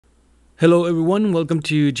Hello everyone, welcome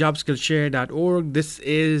to jobskillshare.org. This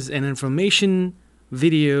is an information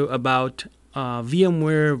video about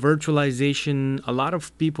VMware virtualization. A lot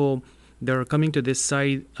of people that are coming to this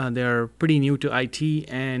site, they're pretty new to IT,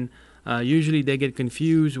 and usually they get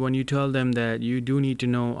confused when you tell them that you do need to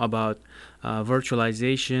know about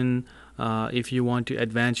virtualization if you want to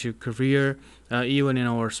advance your career. Even in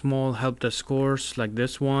our small help desk course like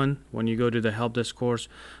this one, when you go to the help desk course,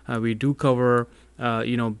 we do cover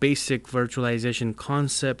basic virtualization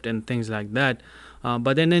concept and things like that.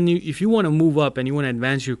 But then if you want to move up and you want to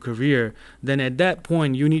advance your career, then at that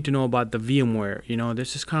point you need to know about the VMware.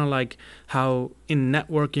 This is kind of like how in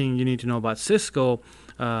networking you need to know about Cisco.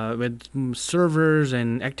 With servers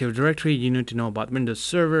and Active Directory, you need to know about Windows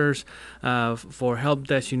servers. For help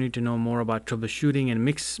desk, you need to know more about troubleshooting and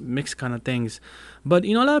mix kind of things. But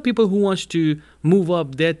a lot of people who wants to move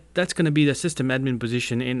up, that's going to be the system admin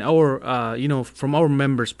position in our from our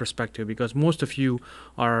members' perspective, because most of you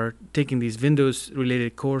are taking these Windows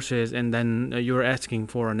related courses and then you're asking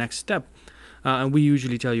for a next step. And we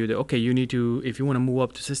usually tell you that, okay, you need to, if you want to move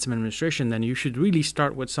up to system administration, then you should really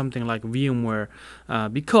start with something like VMware,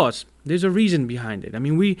 because there's a reason behind it. I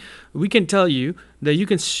mean, we can tell you that you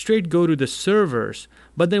can straight go to the servers,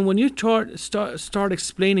 but then when you start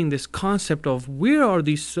explaining this concept of where are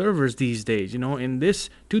these servers these days, in this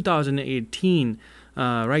 2018,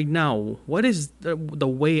 right now, what is the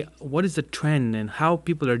way, what is the trend and how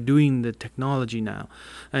people are doing the technology now?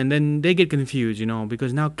 And then they get confused,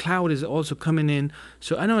 because now cloud is also coming in.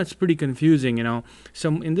 So I know it's pretty confusing,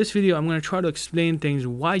 So in this video, I'm going to try to explain things,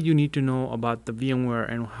 why you need to know about the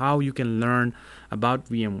VMware and how you can learn about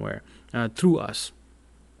VMware through us.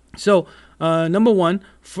 So number one,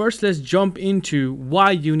 first let's jump into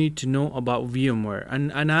why you need to know about VMware.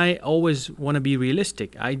 And I always want to be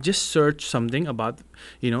realistic. I just search something about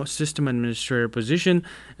system administrator position,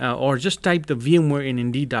 or just type the VMware in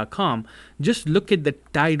Indeed.com. Just look at the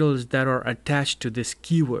titles that are attached to this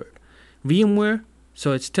keyword, VMware.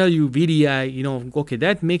 So it's tell you VDI, okay,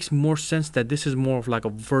 that makes more sense that this is more of like a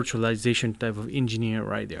virtualization type of engineer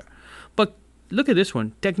right there. But look at this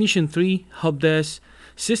one, Technician 3, Help Desk,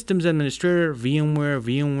 Systems Administrator,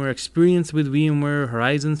 VMware experience with VMware,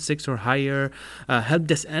 Horizon 6 or higher, Help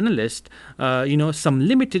Desk Analyst, some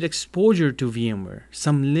limited exposure to VMware,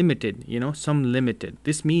 some limited.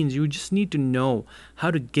 This means you just need to know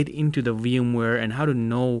how to get into the VMware and how to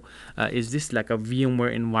know, is this like a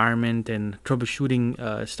VMware environment and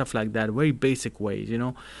troubleshooting stuff like that, very basic ways,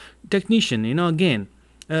 Technician, again,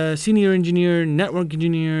 senior engineer, network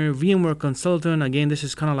engineer, VMware consultant. Again, this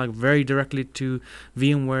is kind of like very directly to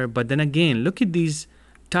VMware. But then again, look at these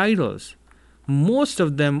titles. Most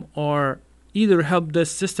of them are either help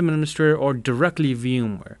desk system administrator or directly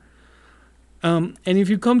VMware. And if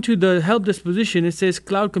you come to the help desk position, it says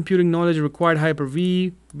cloud computing knowledge required,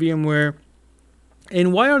 Hyper-V, VMware.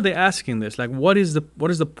 And why are they asking this? Like, what is the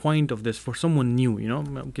point of this for someone new?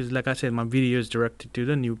 Because like I said, my video is directed to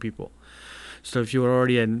the new people. So if you're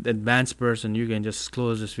already an advanced person, you can just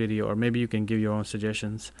close this video, or maybe you can give your own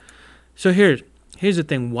suggestions. So here's the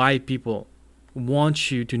thing, why people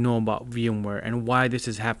want you to know about VMware and why this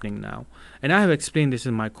is happening now. And I have explained this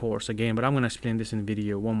in my course again, but I'm going to explain this in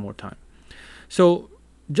video one more time. So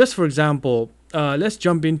just for example, let's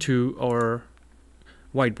jump into our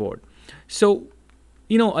whiteboard. So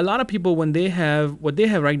a lot of people, when they have what they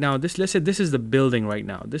have right now, let's say this is the building right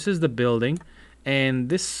now. This is the building. And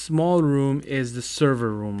this small room is the server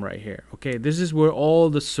room right here. Okay, this is where all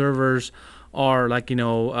the servers are, like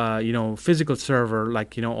physical server,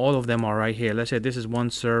 like all of them are right here. Let's say this is one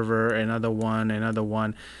server, another one.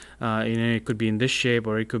 It could be in this shape,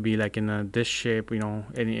 or it could be like in this shape.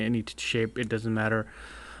 Any shape, it doesn't matter.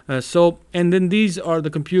 And then these are the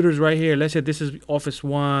computers right here. Let's say this is Office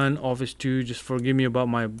 1, Office 2. Just forgive me about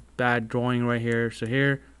my bad drawing right here. So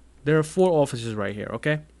here, there are 4 offices right here.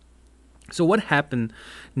 Okay. So what happened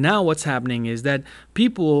now, what's happening is that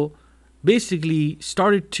people basically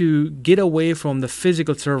started to get away from the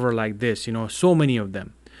physical server like this, so many of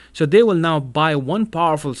them. So they will now buy one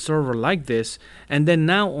powerful server like this, and then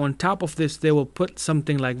now on top of this, they will put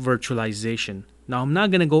something like virtualization. Now, I'm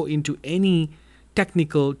not going to go into any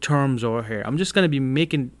technical terms over here. I'm just going to be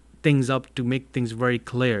making things up to make things very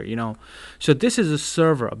clear, So this is a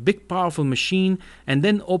server, a big powerful machine, and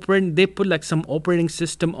then they put like some operating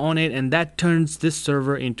system on it, and that turns this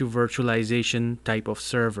server into virtualization type of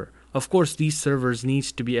server. Of course, these servers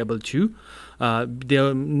needs to be able to,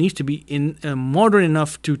 there needs to be modern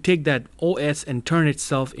enough to take that OS and turn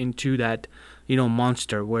itself into that,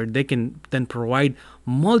 monster, where they can then provide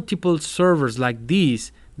multiple servers like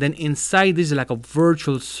these. Then inside this is like a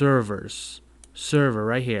virtual server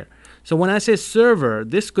right here. So when I say server,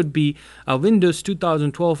 this could be a Windows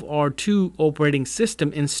 2012 R2 operating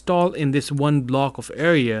system installed in this one block of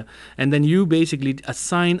area, and then you basically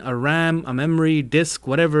assign a RAM, a memory, disk,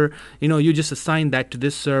 whatever, you just assign that to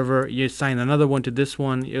this server, you assign another one to this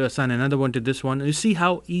one, you assign another one to this one. You see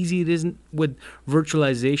how easy it is with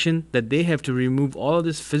virtualization, that they have to remove all of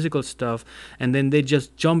this physical stuff, and then they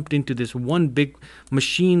just jumped into this one big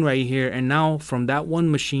machine right here, and now from that one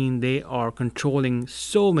machine they are controlling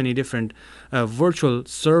so many different virtual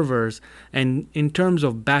servers. And in terms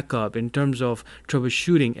of backup, in terms of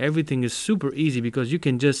troubleshooting, everything is super easy, because you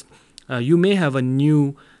can just you may have a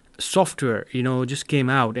new software just came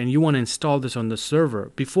out, and you want to install this on the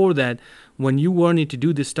server. Before that, when you wanted to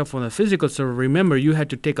do this stuff on a physical server, remember, you had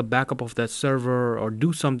to take a backup of that server or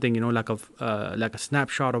do something, like a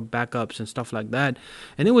snapshot of backups and stuff like that.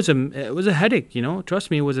 And it was a headache, trust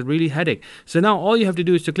me, it was a really headache. So now all you have to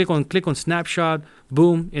do is to click on snapshot,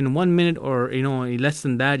 boom, in 1 minute or less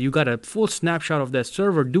than that, you got a full snapshot of that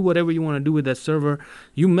server. Do whatever you want to do with that server.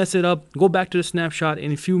 You mess it up, go back to the snapshot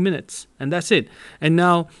in a few minutes, and that's it. And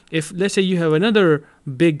now, if let's say you have another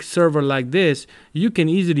big server like this, you can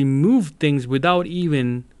easily move things without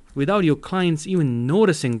your clients even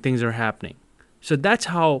noticing things are happening. So that's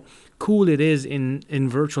how cool it is in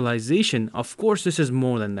virtualization. Of course, this is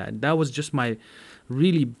more than that. That was just my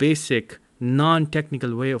really basic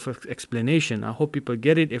non-technical way of explanation. I hope people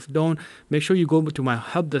get it. If don't, make sure you go to my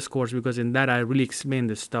help desk course, because in that I really explain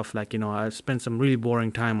this stuff. I spent some really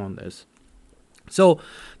boring time on this. So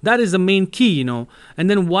that is the main key, and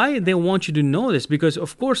then why they want you to know this, because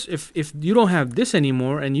of course, if you don't have this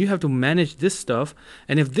anymore and you have to manage this stuff,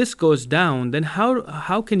 and if this goes down, then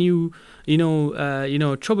how can you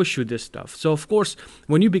troubleshoot this stuff? So of course,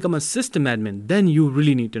 when you become a system admin, then you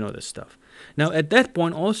really need to know this stuff. Now, at that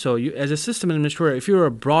point also, you as a system administrator, if you're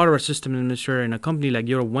a broader system administrator in a company, like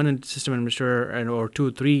you're one system administrator or 2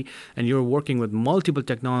 or 3, and you're working with multiple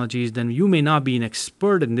technologies, then you may not be an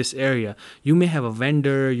expert in this area. You may have a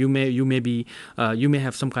vendor, you may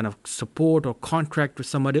have some kind of support or contract with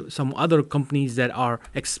some other companies that are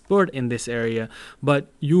expert in this area, but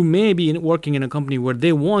you may be working in a company where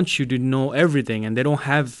they want you to know everything, and they don't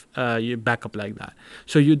have your backup like that.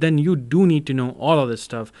 So you do need to know all of this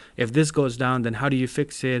stuff. If this goes down, then how do you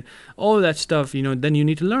fix it? All that stuff, then you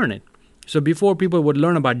need to learn it. So before, people would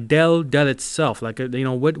learn about Dell itself, like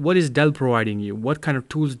what is Dell providing you, what kind of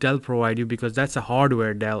tools Dell provide you, because that's a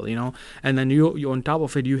hardware Dell, and then you on top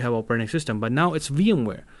of it you have operating system. But now it's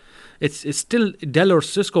VMware. It's still Dell or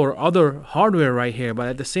Cisco or other hardware right here, but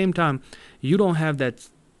at the same time you don't have that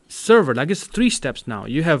server. Like, it's 3 steps now.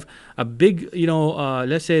 You have a big,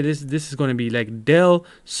 let's say this is going to be like Dell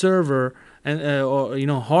server, and or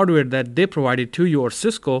hardware that they provided to you, or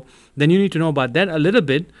Cisco. Then you need to know about that a little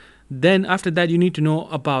bit. Then after that, you need to know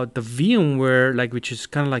about the VMware, which is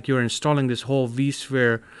kind of like you're installing this whole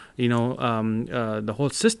vSphere, the whole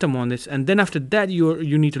system on this. And then after that,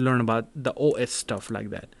 you need to learn about the OS stuff like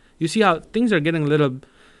that. You see how things are getting a little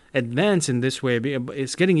advanced in this way.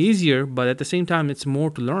 It's getting easier, but at the same time, it's more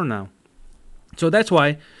to learn now. So that's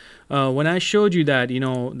why when I showed you that,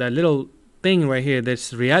 that little thing right here,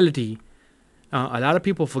 that's reality. A lot of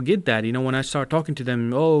people forget that, when I start talking to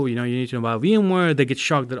them, you need to know about VMware, they get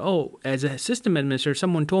shocked that, as a system administrator,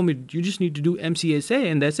 someone told me you just need to do MCSA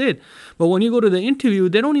and that's it. But when you go to the interview,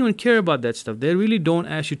 they don't even care about that stuff. They really don't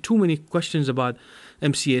ask you too many questions about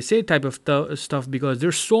MCSA type of stuff, because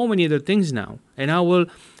there's so many other things now. And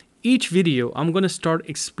each video, I'm going to start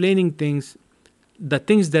explaining the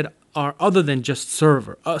things that are other than just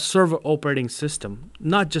server operating system,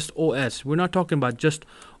 not just OS. We're not talking about just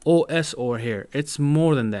OS over here. It's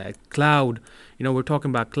more than that. Cloud, we're talking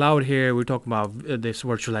about cloud here. We're talking about this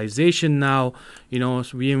virtualization now,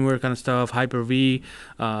 VMware kind of stuff, Hyper-V.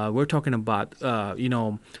 We're talking about,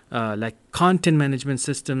 like content management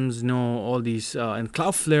systems, all these, and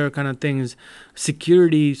Cloudflare kind of things,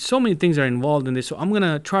 security. So many things are involved in this. So I'm going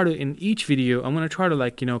to try to, in each video,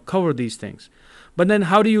 cover these things. But then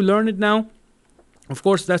how do you learn it now? Of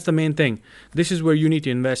course, that's the main thing. This is where you need to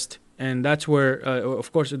invest. And that's where,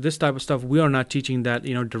 of course, this type of stuff, we are not teaching that,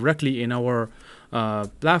 directly in our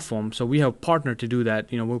platform. So we have partnered to do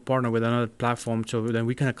that. We partner with another platform. So then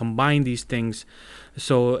we kind of combine these things.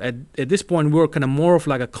 So at this point, we're kind of more of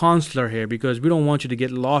like a counselor here, because we don't want you to get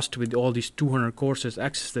lost with all these 200 courses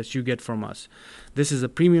access that you get from us. This is a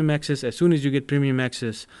premium access. As soon as you get premium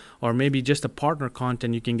access, or maybe just a partner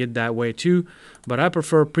content, you can get that way too. But I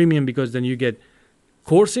prefer premium, because then you get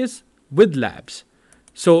courses with labs.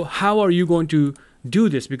 So how are you going to do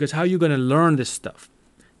this? Because how are you going to learn this stuff?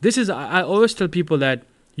 I always tell people that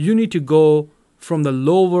you need to go from the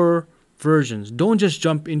lower versions. Don't just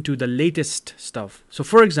jump into the latest stuff. So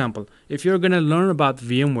for example, if you're going to learn about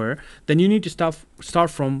VMware, then you need to start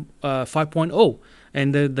from 5.0,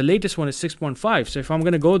 and the latest one is 6.5. So if I'm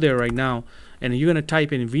going to go there right now and you're going to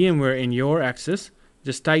type in VMware in your access,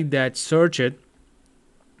 just type that, search it,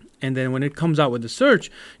 and then when it comes out with the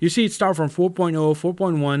search, you see it start from 4.0,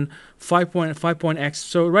 4.1, 5.5.x.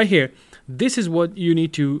 So right here, this is what you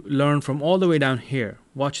need to learn from all the way down here.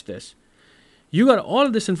 Watch this. You got all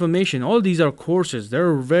of this information. All these are courses.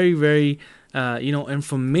 They're very, very,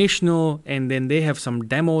 informational. And then they have some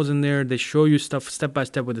demos in there. They show you stuff step by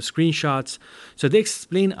step with the screenshots. So they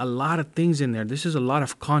explain a lot of things in there. This is a lot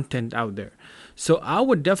of content out there. So I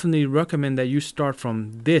would definitely recommend that you start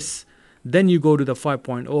from this. Then you go to the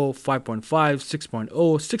 5.0, 5.5, 6.0,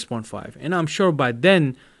 6.5. And I'm sure by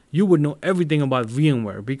then you would know everything about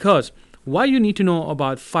VMware. Because why you need to know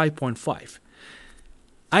about 5.5?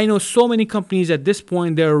 I know so many companies at this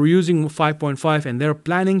point, they're using 5.5 and they're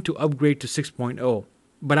planning to upgrade to 6.0.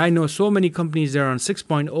 But I know so many companies that are on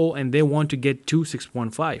 6.0 and they want to get to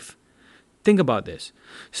 6.5. Think about this.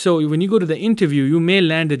 So when you go to the interview, you may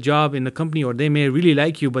land a job in the company, or they may really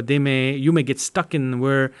like you, but you may get stuck in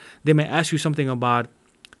where they may ask you something about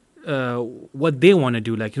what they want to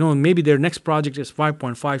do. Like, maybe their next project is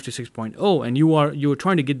 5.5 to 6.0, and you're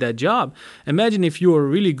trying to get that job. Imagine if you are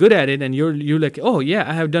really good at it and you're like, oh yeah,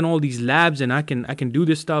 I have done all these labs and I can do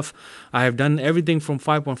this stuff. I have done everything from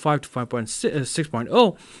 5.5 to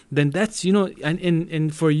 6.0. Then that's,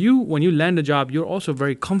 and for you, when you land a job, you're also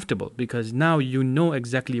very comfortable because now you know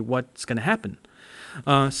exactly what's going to happen.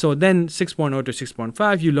 So then 6.0 to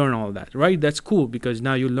 6.5, you learn all that, right? That's cool because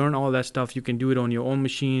now you learn all that stuff. You can do it on your own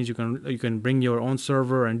machines. You can bring your own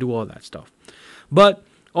server and do all that stuff. But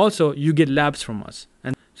also you get labs from us.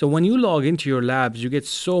 And so when you log into your labs, you get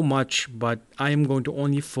so much, but I am going to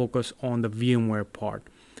only focus on the VMware part.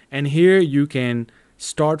 And here you can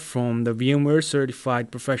start from the VMware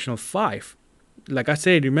Certified Professional 5. Like I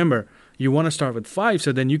said, remember, you want to start with 5,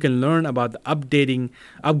 so then you can learn about the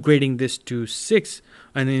upgrading this to 6.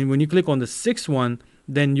 And then when you click on the 6th one,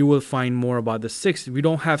 then you will find more about the 6. We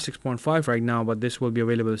don't have 6.5 right now, but this will be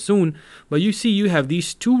available soon. But you see, you have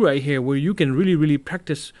these two right here where you can really, really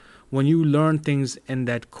practice when you learn things in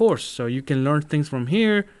that course. So you can learn things from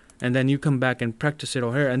here, and then you come back and practice it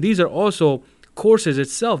over here. And these are also courses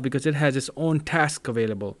itself because it has its own task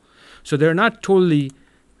available. So they're not totally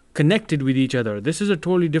connected with each other. This is a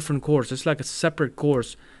totally different course. It's like a separate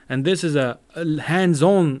course, and this is a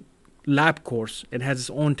hands-on lab course. It has its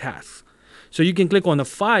own tasks. So you can click on the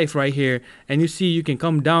 5 right here, and you see you can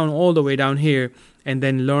come down all the way down here and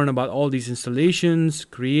then learn about all these installations,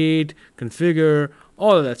 create, configure,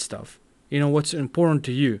 all of that stuff. What's important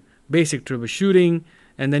to you, basic troubleshooting,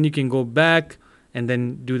 and then you can go back and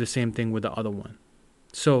then do the same thing with the other one.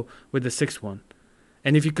 So with the 6th one.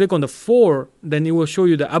 And if you click on the 4, then it will show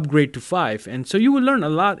you the upgrade to 5. And so you will learn a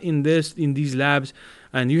lot in these labs,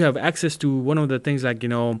 and you have access to one of the things like,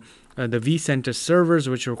 the vCenter servers,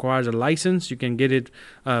 which requires a license. You can get it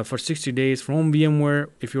for 60 days from VMware.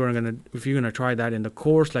 If you're gonna try that in the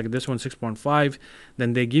course, like this one 6.5,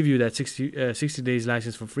 then they give you that 60 days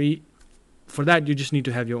license for free. For that, you just need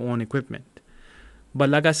to have your own equipment. But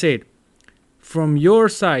like I said, from your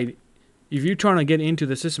side, if you're trying to get into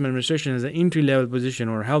the system administration as an entry-level position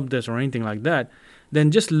or help desk or anything like that, then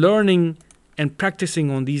just learning and practicing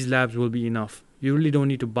on these labs will be enough. You really don't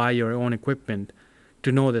need to buy your own equipment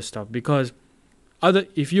to know this stuff, because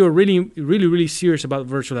if you're really, really, really serious about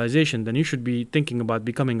virtualization, then you should be thinking about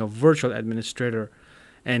becoming a virtual administrator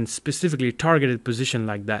and specifically targeted position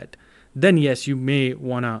like that. Then yes, you may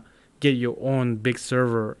want to get your own big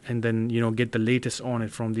server and then get the latest on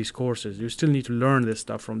it from these courses. You still need to learn this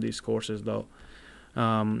stuff from these courses though,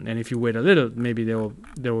 and if you wait a little, maybe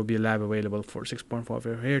there will be a lab available for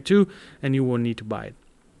 6.5 here too, and you won't need to buy it.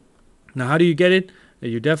 Now, how do you get it?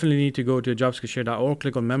 You definitely need to go to jobskillshare.org,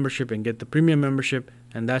 click on membership and get the premium membership,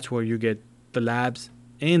 and that's where you get the labs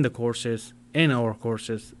and the courses and our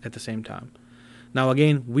courses at the same time. Now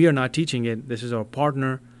again, we are not teaching it. This is our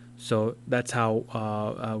partner. So that's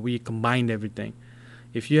how we combined everything.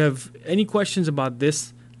 If you have any questions about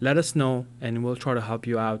this, let us know, and we'll try to help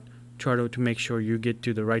you out. Try to make sure you get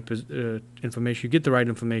to the right information. You get the right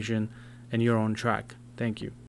information, and you're on track. Thank you.